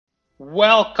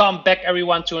Welcome back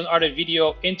everyone to another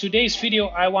video. In today's video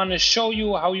I want to show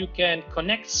you how you can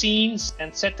connect scenes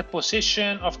and set the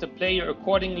position of the player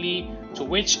accordingly to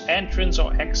which entrance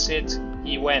or exit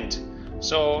he went.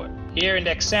 So here in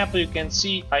the example you can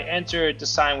see I entered the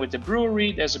sign with the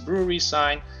brewery. There's a brewery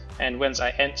sign, and once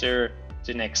I enter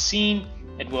the next scene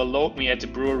it will load me at the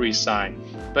brewery sign.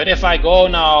 But if I go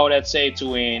now, let's say,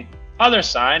 to an other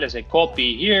sign, let's say cold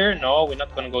beer here, no, we're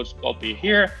not going to go to cold beer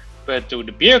here, but to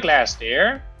the beer glass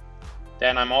there,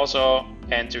 then I'm also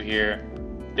enter here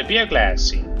the beer glass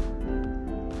scene.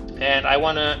 And I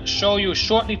want to show you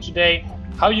shortly today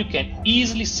how you can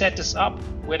easily set this up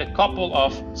with a couple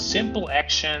of simple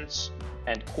actions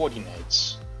and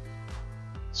coordinates.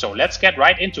 So let's get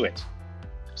right into it.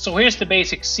 So here's the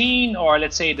basic scene, or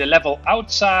let's say the level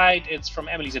outside. It's from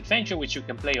Emily's Adventure, which you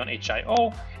can play on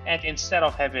HIO. And instead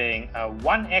of having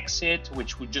one exit,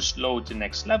 which would just load the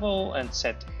next level and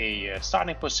set a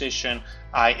starting position,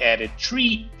 I added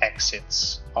 3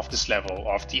 exits of this level,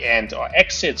 of the end, or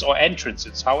exits or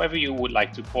entrances, however you would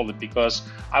like to call it, because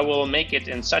I will make it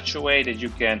in such a way that you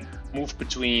can move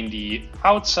between the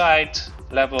outside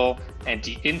level and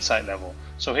the inside level.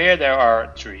 So here there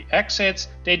are 3 exits.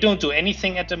 They don't do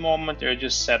anything at the moment. They're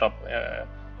just set up,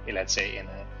 let's say,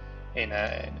 in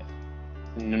a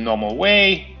normal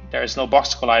way. There is no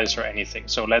box colliders or anything.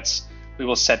 So we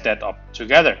will set that up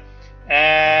together.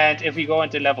 And if we go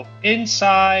into level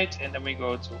inside and then we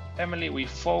go to Emily, we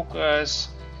focus.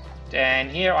 Then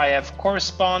here I have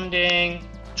corresponding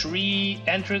 3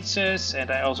 entrances,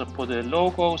 and I also put a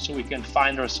logo so we can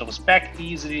find ourselves back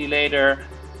easily later.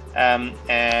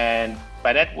 And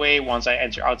by that way, once I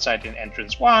enter outside in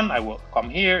entrance 1, I will come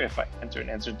here. If I enter in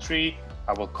entrance 3,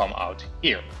 I will come out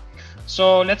here.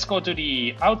 So let's go to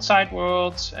the outside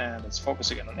world and let's focus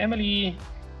again on Emily.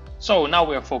 So now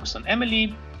we are focused on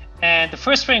Emily. And the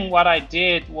first thing what I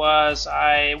did was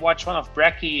I watched one of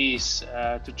Bracky's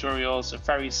tutorials, a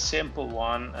very simple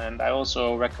one, and I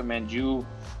also recommend you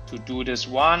to do this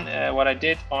one. What I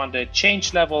did on the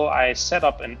change level, I set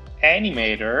up an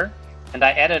animator and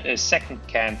I added a second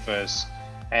canvas.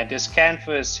 And this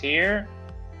canvas here,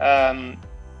 or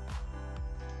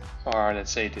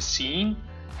let's say the scene,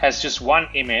 has just one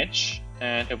image.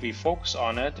 And if we focus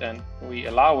on it and we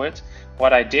allow it,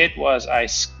 what I did was I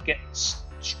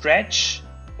stretch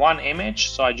one image.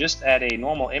 So I just add a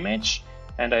normal image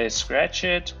and I scratch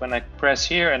it. When I press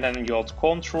here and then you hold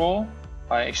Control,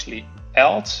 I actually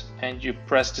Alt, and you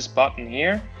press this button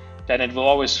here, then it will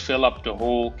always fill up the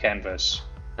whole canvas.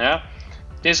 Yeah.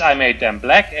 This I made them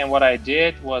black, and what I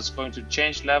did was going to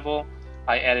change level.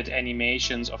 I added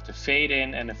animations of the fade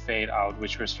in and the fade out,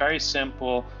 which was very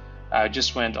simple. I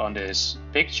just went on this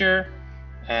picture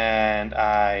and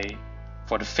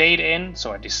for the fade in,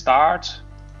 so at the start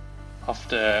of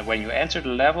when you enter the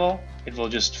level, it will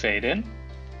just fade in.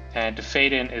 And the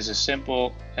fade in is a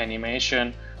simple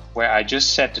animation where I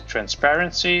just set the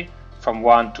transparency from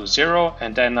 1 to 0,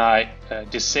 and then I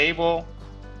disable,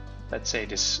 let's say,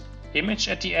 this image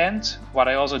at the end. What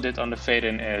I also did on the fade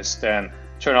in is then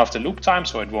turn off the loop time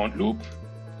so it won't loop,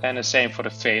 and the same for the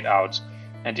fade out.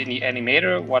 And in the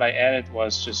animator, what I added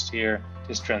was just here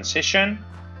this transition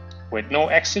with no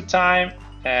exit time,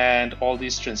 and all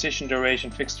these transition duration,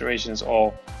 fixed duration is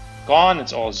all gone,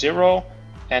 it's all 0,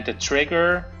 and the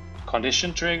trigger,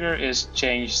 condition trigger, is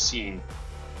change scene,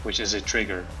 which is a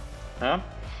trigger.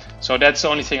 So that's the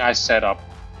only thing I set up.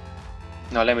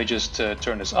 Now let me just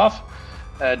turn this off.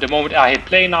 The moment I hit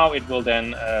play now, it will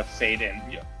then fade in.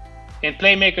 In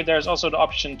Playmaker, there's also the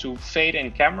option to fade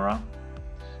camera,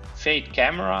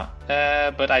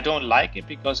 but I don't like it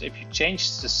because if you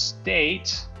change the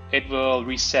state, it will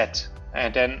reset,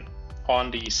 and then on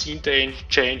the scene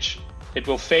change, it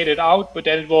will fade it out, but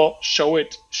then it will show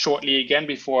it shortly again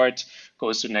before it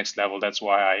goes to the next level. That's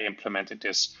why I implemented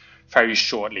this very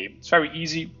shortly. It's very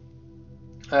easy,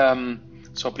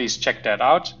 so please check that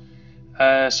out.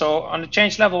 So on the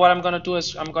change level, what I'm going to do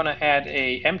is I'm going to add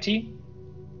a empty,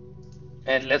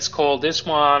 and let's call this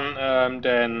one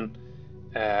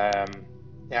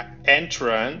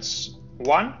entrance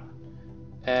 1,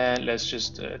 and let's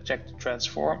just check the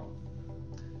transform,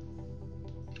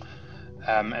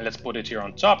 and let's put it here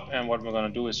on top. And what we're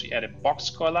going to do is we add a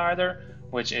box collider,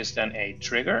 which is then a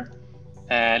trigger,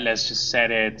 and let's just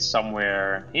set it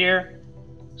somewhere here.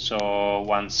 So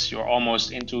once you're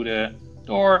almost into the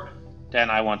door,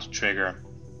 then I want to trigger.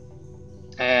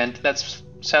 And let's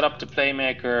set up the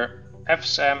Playmaker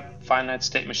FSM finite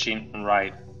state machine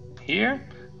right here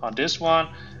on this one.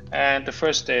 And the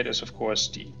first state is of course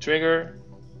the trigger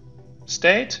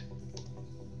state.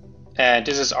 And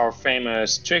this is our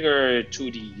famous trigger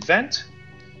to the event.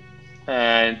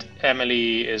 And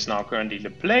Emily is now currently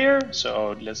the player,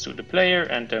 so let's do the player,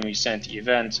 and then we send the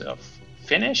event of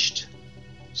finished.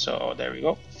 So there we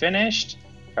go, finished.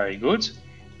 Very good.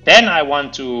 Then I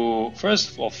want to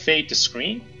first of all fade the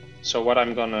screen. So what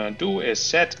I'm gonna do is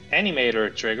set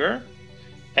animator trigger.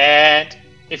 And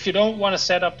if you don't want to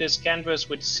set up this canvas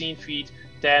with the scene feed,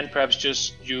 then perhaps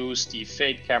just use the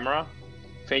fade camera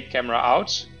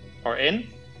out or in.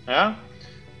 Yeah.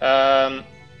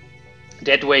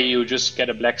 That way you just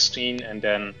get a black screen and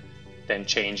then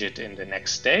change it in the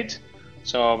next state.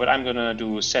 So, but I'm gonna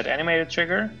do set animator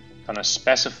trigger. Gonna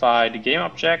specify the game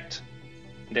object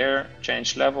there,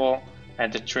 change level,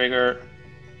 and the trigger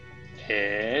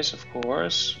is of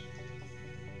course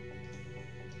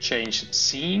change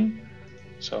scene.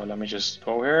 So let me just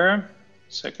go here,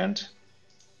 second.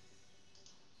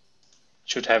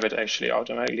 Should have it actually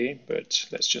automatically, but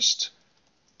let's just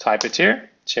type it here,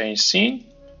 change scene.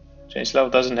 Change level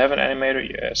doesn't have an animator,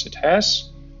 yes it has.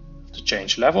 To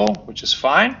change level, which is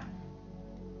fine.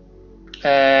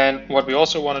 And what we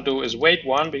also want to do is wait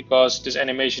one, because this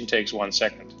animation takes 1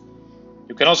 second.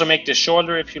 You can also make this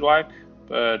shorter if you like,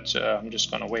 but I'm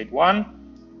just gonna wait one.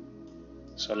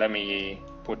 So let me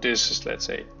put this as, let's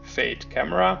say, fade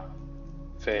camera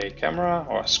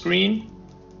or screen,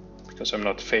 because I'm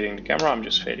not fading the camera, I'm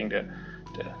just fading the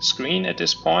screen at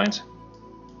this point.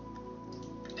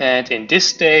 And in this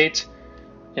state,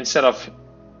 instead of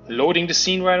loading the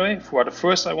scene right away, what the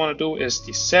first I want to do is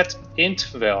the set int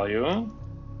value.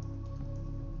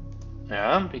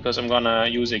 Yeah, because I'm gonna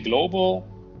use a global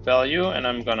value, and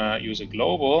I'm gonna use a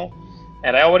global.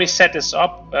 And I already set this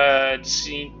up, the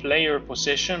scene player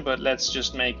position, but let's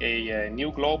just make a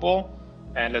new global,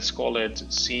 and let's call it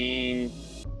scene,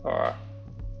 or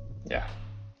yeah,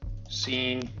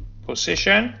 scene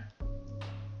position.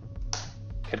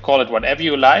 You can call it whatever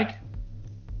you like,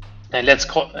 and let's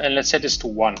set this to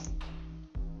 1.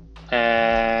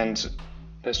 And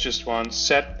let's just want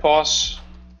set pos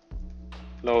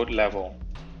load level.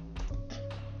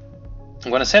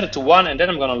 I'm gonna set it to 1, and then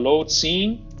I'm gonna load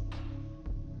scene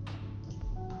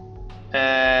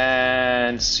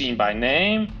and scene by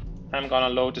name. I'm gonna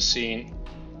load the scene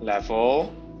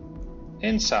level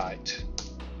inside.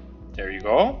 There you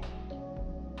go.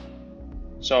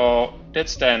 So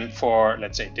that's then for,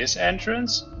 let's say, this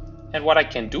entrance. And what I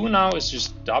can do now is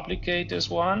just duplicate this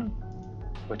one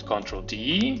with Ctrl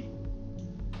D.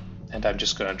 And I'm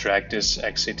just gonna drag this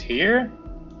exit here.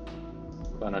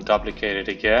 Gonna duplicate it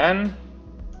again.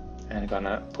 And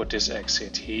gonna put this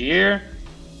exit here.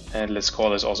 And let's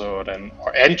call this also then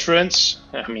our entrance.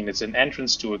 I mean, it's an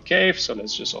entrance to a cave, so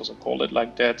let's just also call it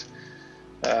like that.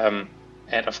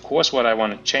 And of course, what I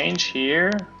want to change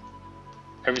here,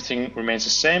 everything remains the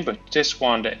same, but this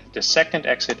one, the second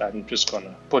exit, I'm just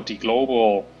gonna put the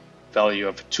global value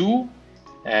of 2.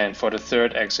 And for the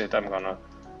third exit, I'm gonna,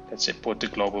 let's say, put the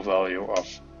global value of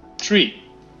 3.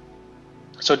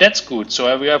 So that's good.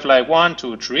 So we have like 1,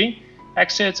 2, 3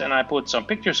 exits, and I put some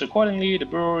pictures accordingly. The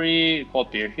brewery,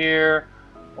 cold beer here,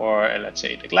 or let's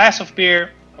say the glass of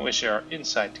beer, which are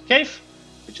inside the cave,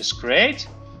 which is great.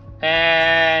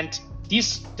 And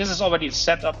this is already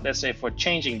set up, let's say, for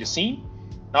changing the scene.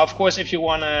 Now, of course, if you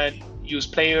want to use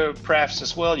player prefs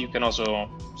as well, you can also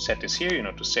set this here,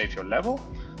 to save your level.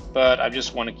 But I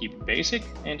just want to keep it basic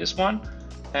in this one.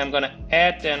 I'm going to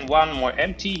add then one more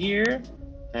empty here.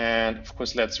 And of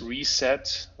course, let's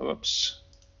reset. Oops.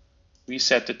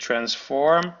 Reset the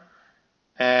transform,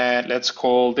 and let's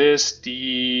call this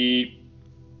the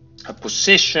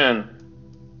position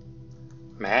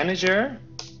manager.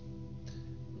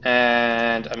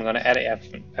 And I'm going to add a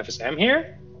FSM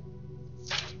here.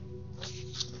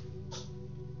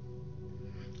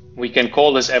 We can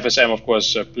call this FSM, of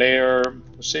course, player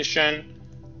position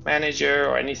manager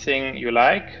or anything you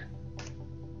like.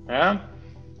 Yeah.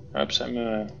 Oops, I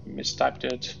mistyped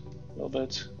it a little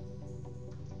bit.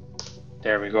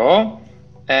 There we go.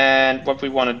 And what we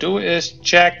want to do is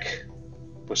check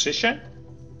position.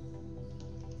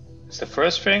 It's the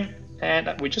first thing. And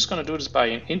we're just going to do this by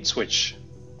an int switch.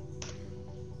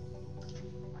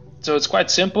 So it's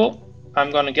quite simple. I'm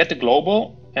going to get the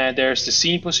global, and there's the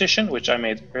scene position, which I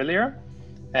made earlier.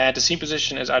 And the scene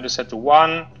position is either set to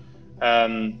 1,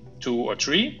 2, or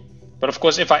 3. But of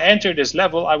course, if I enter this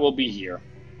level, I will be here,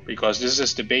 because this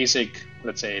is the basic,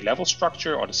 let's say, level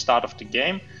structure or the start of the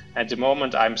game. At the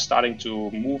moment I'm starting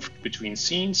to move between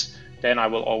scenes, then I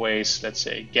will always, let's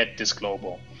say, get this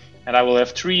global. And I will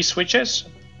have 3 switches,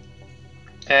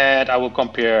 and I will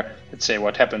compare, let's say,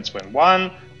 what happens when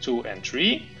 1, 2, and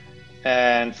 3.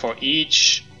 And for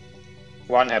each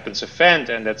one happens event,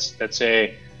 and let's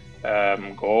say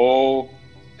go,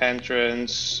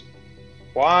 entrance,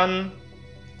 1,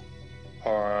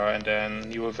 and then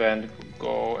new event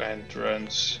go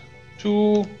entrance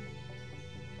 2,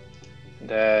 and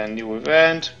then new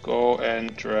event go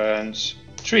entrance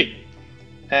 3.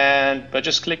 And by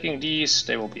just clicking these,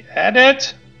 they will be added.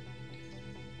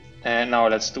 And now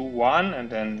let's do 1, and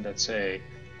then let's say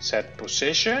set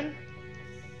position.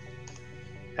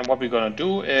 And what we're going to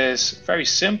do is very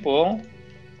simple.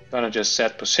 We're going to just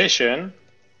set position,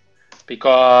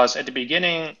 because at the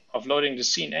beginning of loading the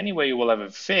scene anyway, you will have a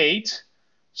fade.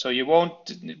 So you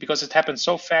won't, because it happens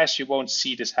so fast, you won't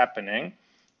see this happening.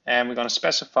 And we're going to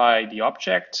specify the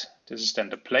object. This is then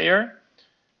the player.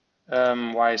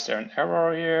 Why is there an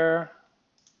error here?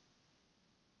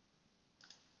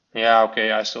 Yeah,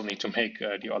 okay, I still need to make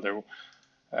the other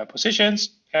positions.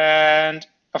 And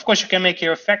of course, you can make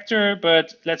here a vector,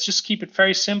 but let's just keep it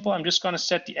very simple. I'm just going to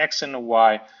set the X and the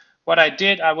Y. What I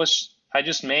did, I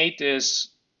just made this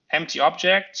empty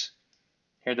object,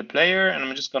 here the player, and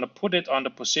I'm just going to put it on the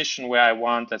position where I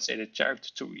want, let's say, the character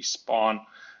to respawn.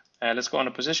 Let's go on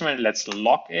the position manager, let's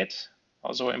lock it,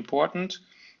 also important.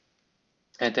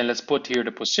 And then let's put here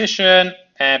the position,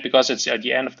 and because it's at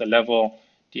the end of the level,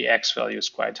 the X value is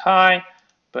quite high,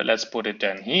 but let's put it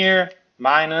then here,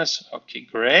 minus, okay,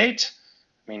 great.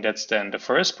 I mean, that's then the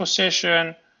first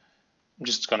position. I'm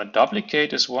just going to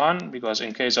duplicate this one, because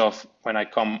in case of when I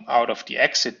come out of the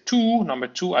exit 2, number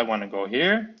 2, I want to go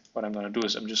here. What I'm going to do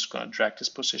is I'm just going to drag this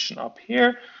position up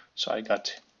here. So I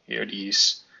got here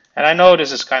these. And I know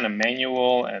this is kind of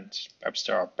manual, and perhaps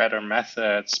there are better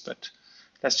methods, but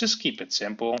let's just keep it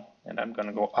simple. And I'm going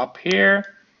to go up here.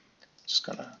 Just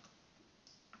going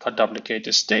to duplicate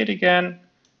this state again.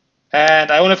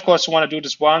 And I only, of course, want to do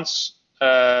this once.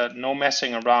 No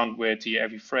messing around with the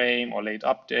every frame or late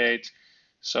update.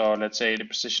 So let's say the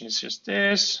position is just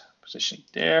this, position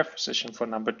there, position for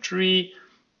number 3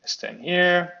 is then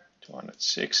here,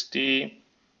 260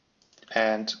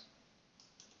 and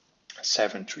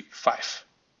 735.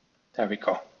 There we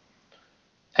go.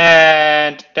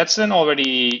 And that's then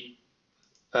already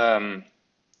the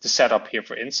setup here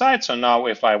for inside. So now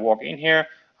if I walk in here,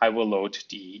 I will load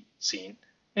the scene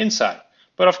inside.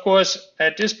 But of course,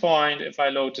 at this point, if I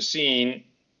load the scene,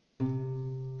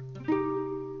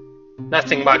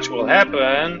 nothing much will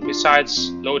happen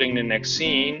besides loading the next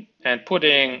scene and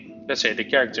putting, let's say, the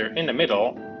character in the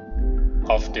middle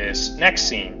of this next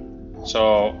scene.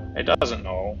 So it doesn't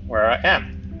know where I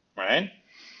am, right?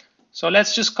 So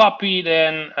let's just copy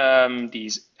then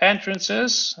these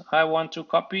entrances I want to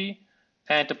copy,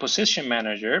 and the position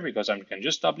manager, because I can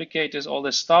just duplicate all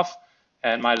this stuff,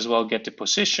 and might as well get the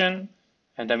position.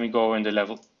 And then we go in the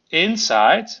level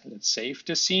inside. Let's save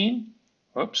the scene.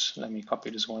 Oops, let me copy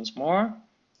this once more.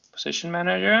 Position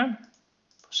manager,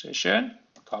 position,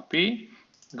 copy,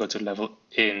 go to level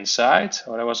inside.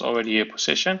 Oh, that was already a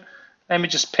position. Let me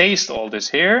just paste all this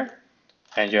here.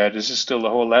 And yeah, this is still the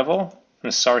whole level.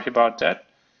 I'm sorry about that.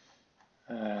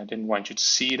 I didn't want you to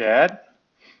see that.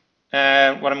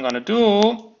 And what I'm going to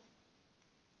do,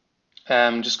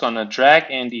 I'm just going to drag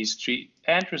in these 3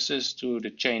 entrances to the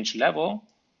change level.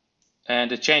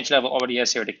 And the change level already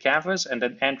has here the canvas. And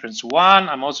then entrance 1,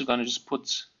 I'm also going to just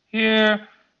put here.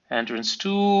 Entrance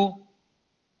 2,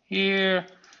 here.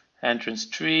 Entrance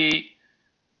 3,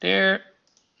 there.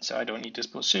 So I don't need this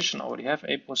position. I already have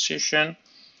a position.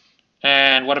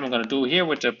 And what am I going to do here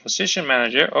with the position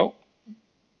manager? Oh,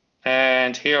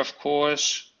 and here, of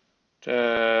course,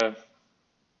 the,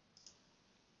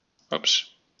 oops.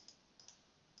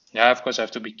 Yeah, of course, I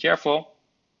have to be careful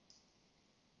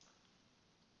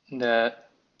that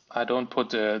I don't put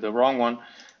the wrong one.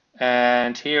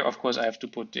 And here, of course, I have to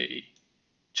put the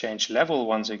change level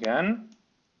once again.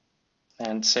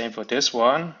 And same for this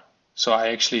one. So I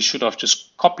actually should have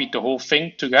just copied the whole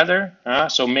thing together.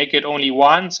 So make it only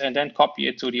once and then copy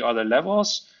it to the other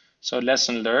levels. So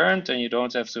lesson learned, and you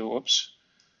don't have to, oops,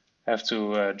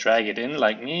 drag it in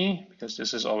like me, because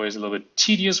this is always a little bit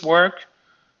tedious work.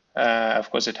 Of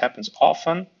course, it happens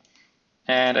often.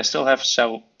 And I still have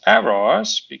several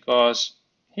errors, because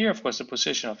here, of course, the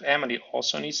position of Emily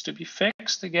also needs to be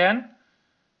fixed again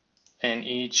in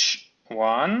each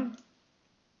one.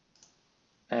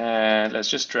 And let's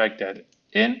just drag that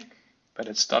in, but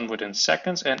it's done within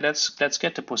seconds. And let's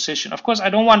get the position. Of course, I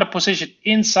don't want the position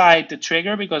inside the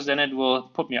trigger, because then it will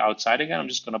put me outside again. I'm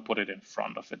just going to put it in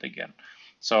front of it again.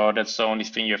 So that's the only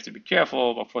thing you have to be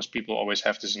careful of. Of course, people always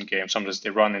have this in games. Sometimes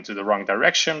they run into the wrong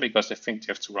direction because they think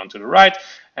they have to run to the right,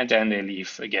 and then they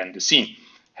leave again the scene.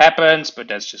 Happens, but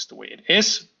that's just the way it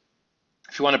is.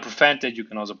 If you want to prevent it, you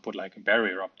can also put like a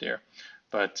barrier up there.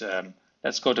 But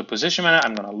let's go to position manager.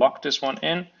 I'm going to lock this one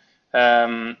in.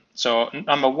 So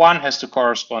number 1 has to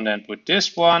correspond with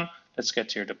this one. Let's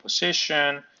get here the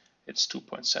position. It's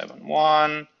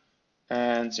 2.71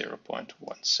 and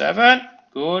 0.17.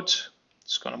 Good.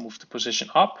 Just gonna move the position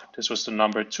up. This was the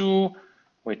number 2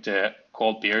 with the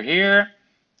cold beer here.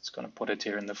 It's gonna put it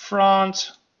here in the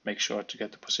front. Make sure to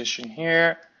get the position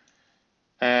here.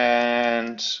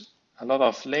 And a lot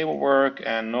of label work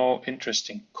and no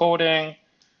interesting coding.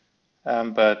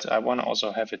 But I want to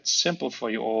also have it simple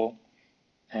for you all.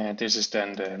 And this is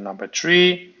then the number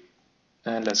 3.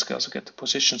 And let's also get the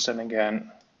positions then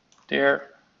again there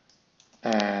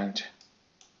and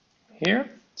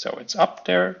here. So it's up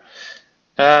there.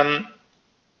 And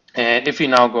if we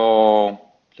now go,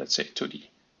 let's say, to the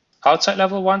outside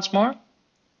level once more,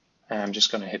 I'm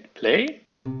just going to hit play.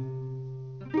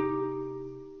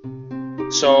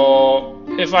 So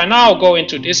if I now go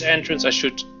into this entrance, I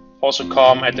should also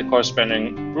come at the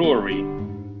corresponding brewery.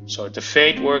 So the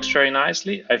fade works very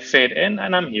nicely. I fade in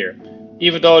and I'm here.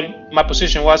 Even though my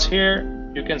position was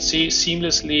here, you can see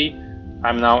seamlessly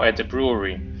I'm now at the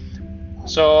brewery.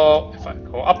 So if I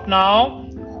go up now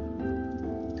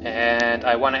and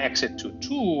I want to exit to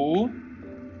 2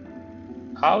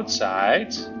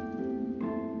 outside,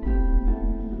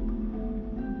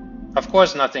 of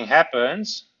course nothing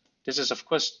happens. This is of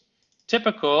course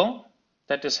typical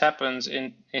that this happens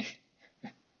in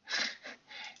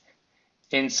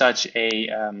such a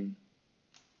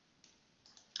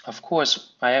of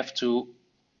course I have to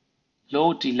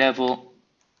load the level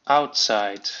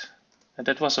outside, and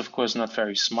that was of course not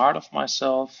very smart of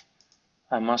myself,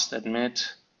 I must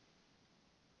admit.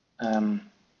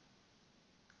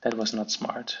 That was not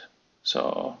smart.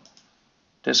 So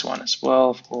this one as well,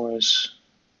 of course,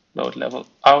 load level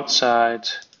outside,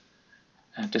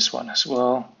 and this one as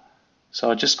well.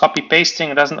 So just copy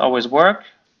pasting doesn't always work.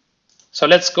 So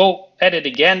let's go at it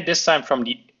again, this time from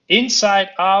the inside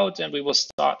out, and we will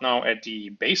start now at the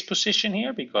base position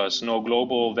here because no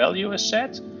global value is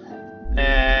set.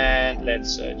 And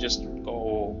let's just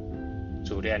go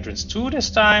to the entrance 2 this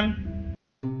time.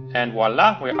 And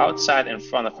voila, we're outside in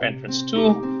front of entrance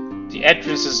 2. The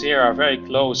entrances here are very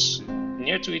close,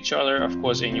 near to each other. Of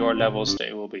course, in your levels,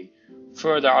 they will be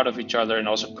further out of each other and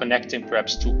also connecting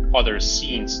perhaps to other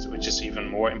scenes, which is even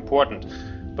more important.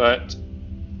 But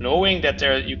knowing that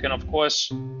there, you can of course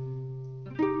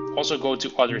also go to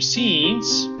other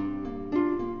scenes,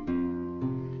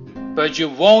 but you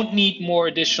won't need more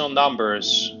additional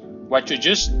numbers. What you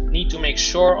just need to make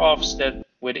sure of is that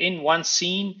within one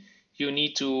scene, you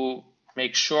need to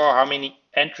make sure how many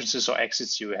entrances or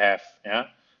exits you have. Yeah.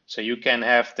 So you can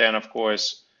have then, of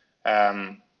course,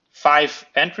 5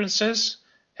 entrances,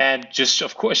 and just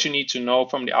of course you need to know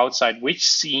from the outside which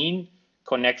scene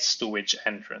connects to which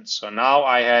entrance. So now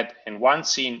I had in one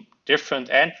scene different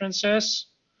entrances,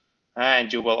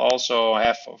 and you will also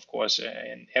have, of course,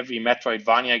 in every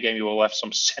Metroidvania game, you will have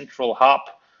some central hub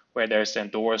where there's then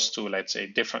doors to, let's say,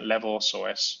 different levels. So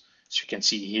as you can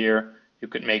see here, you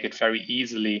could make it very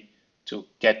easily to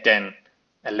get then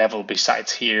a level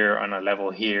besides here and a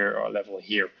level here or a level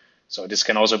here. So this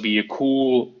can also be a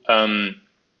cool,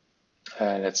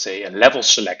 let's say, a level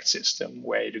select system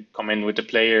where you come in with the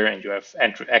player and you have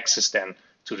access then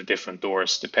to the different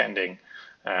doors depending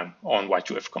on what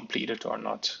you have completed or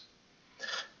not.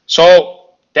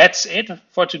 So that's it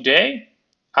for today.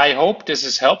 I hope this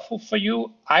is helpful for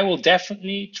you. I will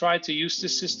definitely try to use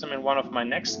this system in one of my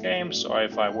next games, or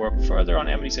if I work further on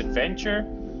Emily's Adventure,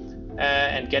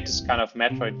 and get this kind of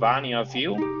Metroidvania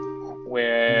view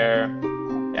where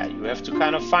you have to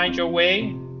kind of find your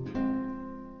way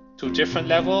to different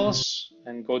levels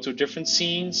and go to different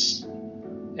scenes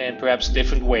and perhaps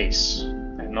different ways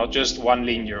and not just one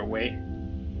linear way.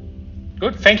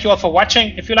 Good, thank you all for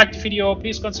watching. If you liked the video,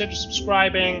 please consider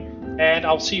subscribing, and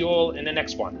I'll see you all in the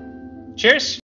next one. Cheers!